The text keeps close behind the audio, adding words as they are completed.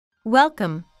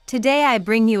Welcome, today I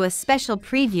bring you a special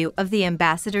preview of The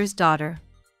Ambassador's Daughter.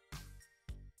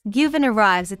 Güven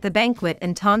arrives at the banquet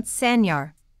and taunts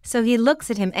Sanyar, so he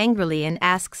looks at him angrily and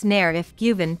asks Nair if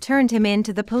Güven turned him in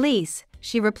to the police.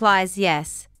 She replies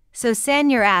yes, so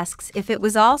Sanyar asks if it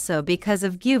was also because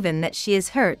of Güven that she is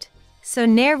hurt, so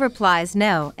Nair replies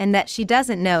no and that she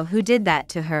doesn't know who did that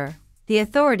to her. The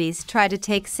authorities try to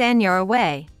take Sanyar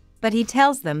away, but he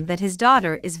tells them that his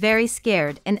daughter is very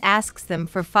scared and asks them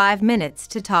for 5 minutes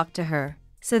to talk to her,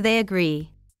 so they agree.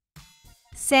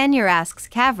 Sanyar asks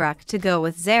Kavrak to go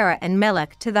with Zara and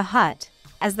Melek to the hut,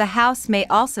 as the house may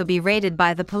also be raided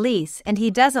by the police and he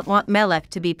doesn't want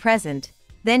Melek to be present.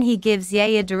 Then he gives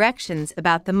Yaya directions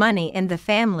about the money and the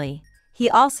family. He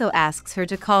also asks her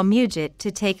to call Mujit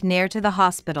to take Nair to the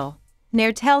hospital.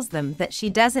 Nair tells them that she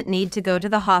doesn't need to go to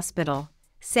the hospital.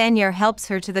 Sanyar helps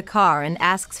her to the car and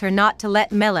asks her not to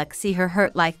let Melek see her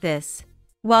hurt like this,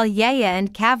 while Yaya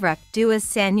and Kavrak do as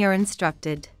Sanyar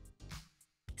instructed.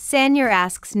 Sanyar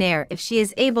asks Nair if she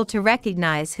is able to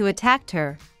recognize who attacked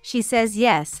her. She says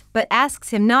yes, but asks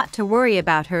him not to worry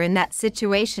about her in that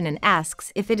situation and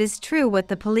asks if it is true what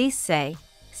the police say.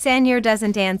 Sanyar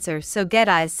doesn't answer, so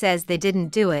Gedaiz says they didn't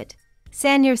do it.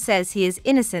 Sanyar says he is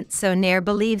innocent, so Nair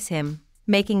believes him,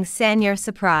 making Sanyar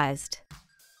surprised.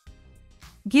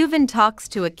 Güven talks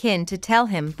to Akin to tell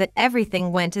him that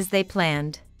everything went as they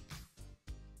planned.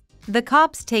 The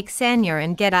cops take Sanyar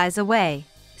and Gedaiz away,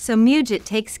 so Mujit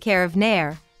takes care of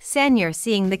Nair. Sanyar,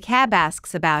 seeing the cab,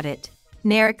 asks about it.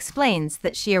 Nair explains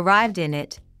that she arrived in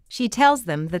it. She tells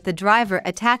them that the driver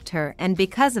attacked her and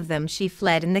because of them she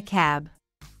fled in the cab.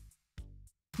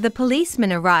 The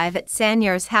policemen arrive at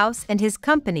Sanyar's house and his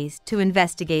companies to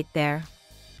investigate there.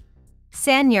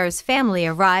 Sanyar's family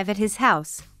arrive at his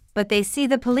house, but they see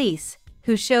the police,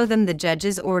 who show them the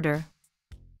judge's order.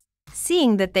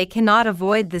 Seeing that they cannot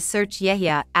avoid the search,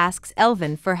 Yahya asks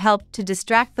Elvin for help to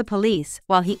distract the police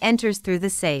while he enters through the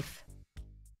safe.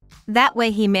 That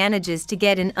way he manages to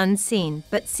get in unseen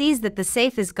but sees that the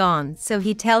safe is gone, so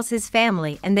he tells his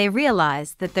family and they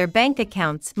realize that their bank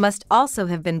accounts must also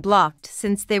have been blocked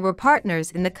since they were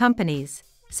partners in the companies,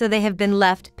 so they have been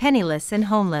left penniless and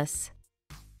homeless.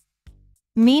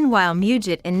 Meanwhile,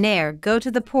 Mujit and Nair go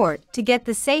to the port to get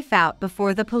the safe out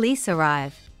before the police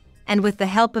arrive, and with the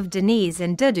help of Deniz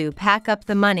and Dudu pack up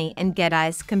the money and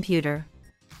Gedaiz's computer.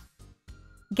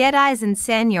 Gedaiz and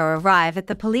Sanyar arrive at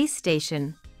the police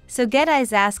station, so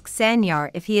Gedaiz asks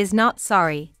Sanyar if he is not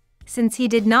sorry, since he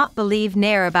did not believe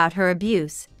Nair about her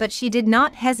abuse, but she did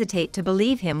not hesitate to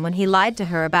believe him when he lied to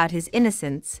her about his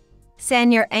innocence.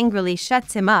 Sanyar angrily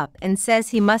shuts him up and says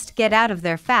he must get out of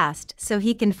there fast so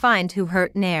he can find who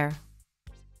hurt Nair.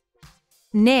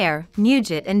 Nair,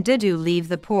 Mujit and Dudu leave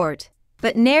the port,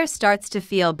 but Nair starts to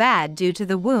feel bad due to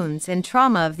the wounds and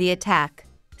trauma of the attack,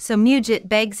 so Mujit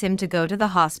begs him to go to the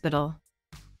hospital.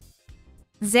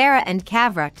 Zara and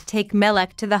Kavrak take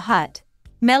Melek to the hut.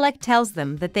 Melek tells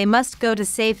them that they must go to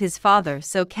save his father,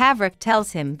 so Kavrak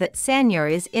tells him that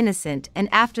Sanyar is innocent, and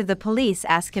after the police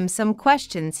ask him some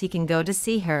questions he can go to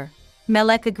see her.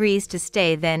 Melek agrees to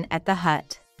stay then at the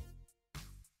hut.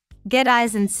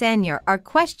 Gedaiz and Sanyar are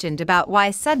questioned about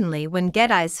why suddenly, when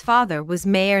Gedaiz's father was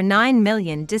mayor, 9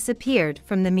 million disappeared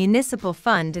from the municipal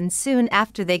fund, and soon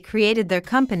after they created their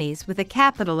companies with a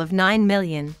capital of 9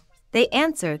 million. They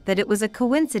answer that it was a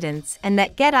coincidence and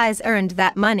that Gedaiz earned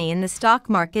that money in the stock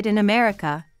market in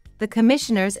America. The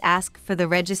commissioners ask for the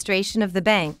registration of the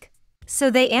bank, so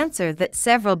they answer that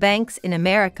several banks in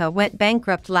America went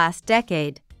bankrupt last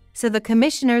decade, so the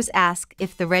commissioners ask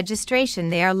if the registration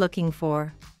they are looking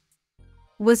for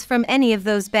was from any of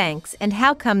those banks and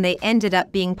how come they ended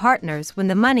up being partners when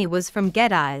the money was from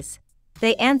Gedaiz.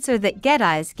 They answer that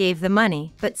Gedaiz gave the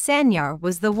money, but Sanyar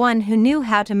was the one who knew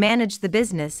how to manage the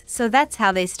business, so that's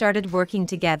how they started working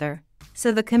together.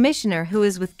 So the commissioner who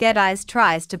is with Gedaiz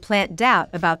tries to plant doubt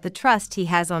about the trust he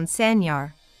has on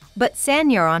Sanyar. But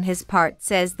Sanyar on his part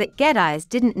says that Gedaiz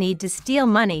didn't need to steal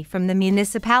money from the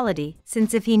municipality,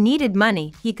 since if he needed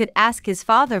money he could ask his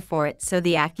father for it, so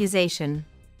the accusation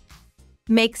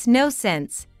makes no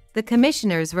sense. The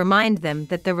commissioners remind them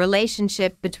that the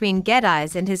relationship between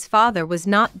Gedaiz and his father was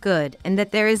not good and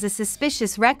that there is a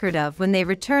suspicious record of when they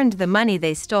returned the money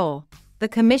they stole. The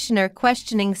commissioner,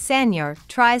 questioning Sanyar,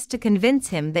 tries to convince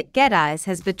him that Gedaiz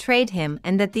has betrayed him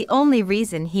and that the only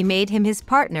reason he made him his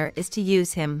partner is to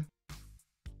use him.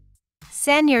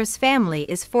 Sanyar's family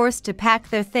is forced to pack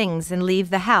their things and leave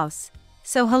the house,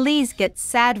 so Haliz gets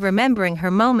sad remembering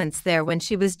her moments there when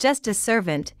she was just a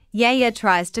servant. Yaya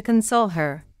tries to console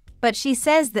her. But she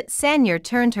says that Sanyar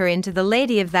turned her into the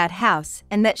lady of that house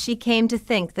and that she came to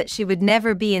think that she would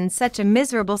never be in such a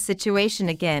miserable situation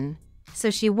again, so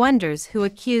she wonders who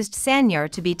accused Sanyar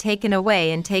to be taken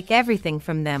away and take everything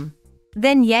from them.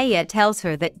 Then Yaya tells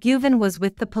her that Güven was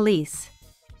with the police.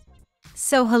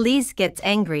 So Haliz gets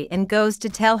angry and goes to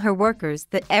tell her workers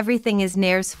that everything is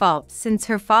Nair's fault since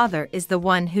her father is the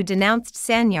one who denounced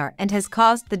Sanyar and has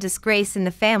caused the disgrace in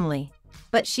the family.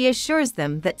 But she assures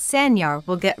them that Sanyar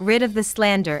will get rid of the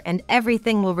slander and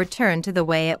everything will return to the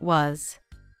way it was.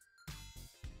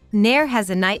 Nair has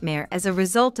a nightmare as a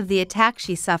result of the attack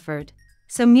she suffered,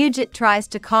 so Mujit tries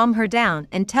to calm her down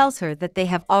and tells her that they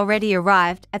have already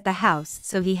arrived at the house,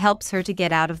 so he helps her to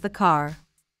get out of the car.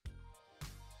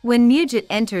 When Mujit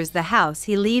enters the house,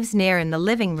 he leaves Nair in the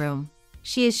living room.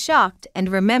 She is shocked and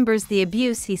remembers the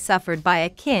abuse he suffered by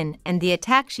Akin and the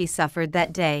attack she suffered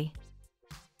that day.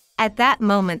 At that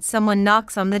moment someone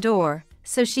knocks on the door,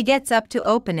 so she gets up to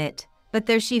open it, but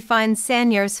there she finds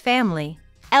Sanyar's family.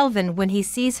 Elvin, when he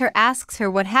sees her, asks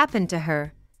her what happened to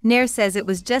her. Nair says it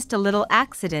was just a little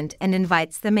accident and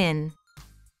invites them in.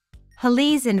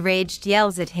 Haliz, enraged,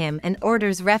 yells at him and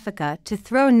orders Refika to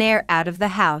throw Nair out of the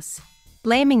house.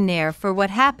 Blaming Nair for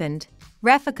what happened,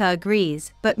 Refika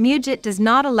agrees, but Mujit does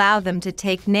not allow them to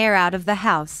take Nair out of the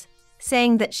house,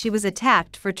 saying that she was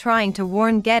attacked for trying to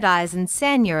warn Gediz and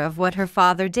Sanyar of what her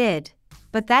father did,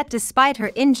 but that despite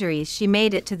her injuries she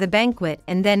made it to the banquet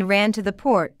and then ran to the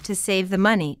port to save the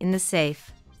money in the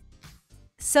safe.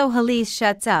 So Haliz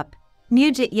shuts up.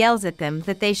 Mujit yells at them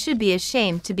that they should be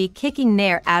ashamed to be kicking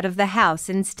Nair out of the house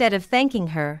instead of thanking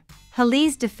her.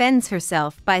 Haliz defends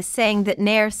herself by saying that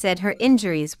Nair said her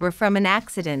injuries were from an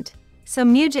accident, so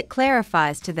Mujit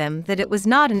clarifies to them that it was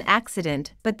not an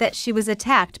accident but that she was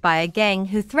attacked by a gang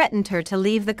who threatened her to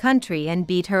leave the country and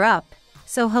beat her up,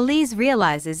 so Haliz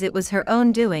realizes it was her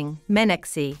own doing.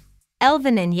 Menexi,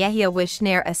 Elvin and Yehia wish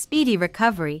Nair a speedy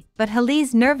recovery, but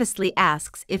Haliz nervously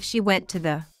asks if she went to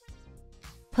the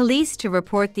police to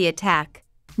report the attack.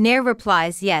 Nair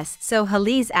replies yes, so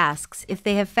Haliz asks if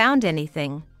they have found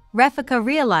anything. Refika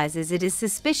realizes it is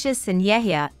suspicious and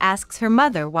Yehia asks her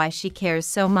mother why she cares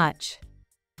so much.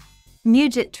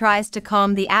 Mujit tries to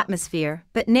calm the atmosphere,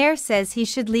 but Nair says he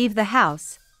should leave the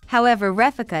house. However,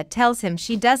 Refika tells him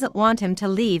she doesn't want him to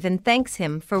leave and thanks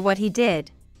him for what he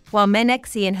did. While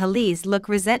Menexi and Haliz look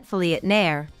resentfully at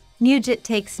Nair, Mujit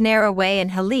takes Nair away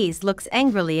and Haliz looks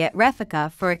angrily at Refika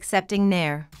for accepting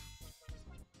Nair.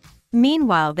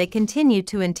 Meanwhile, they continue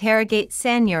to interrogate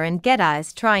Sanyar and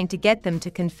Gediz, trying to get them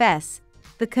to confess.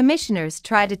 The commissioners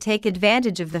try to take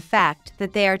advantage of the fact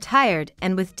that they are tired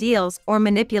and with deals or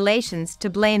manipulations to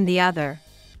blame the other.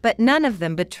 But none of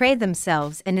them betray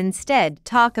themselves and instead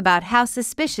talk about how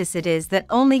suspicious it is that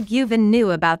only Güven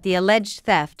knew about the alleged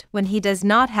theft when he does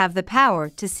not have the power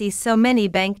to see so many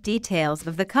bank details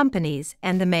of the companies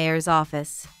and the mayor's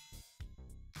office.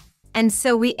 And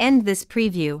so we end this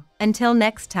preview. Until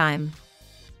next time.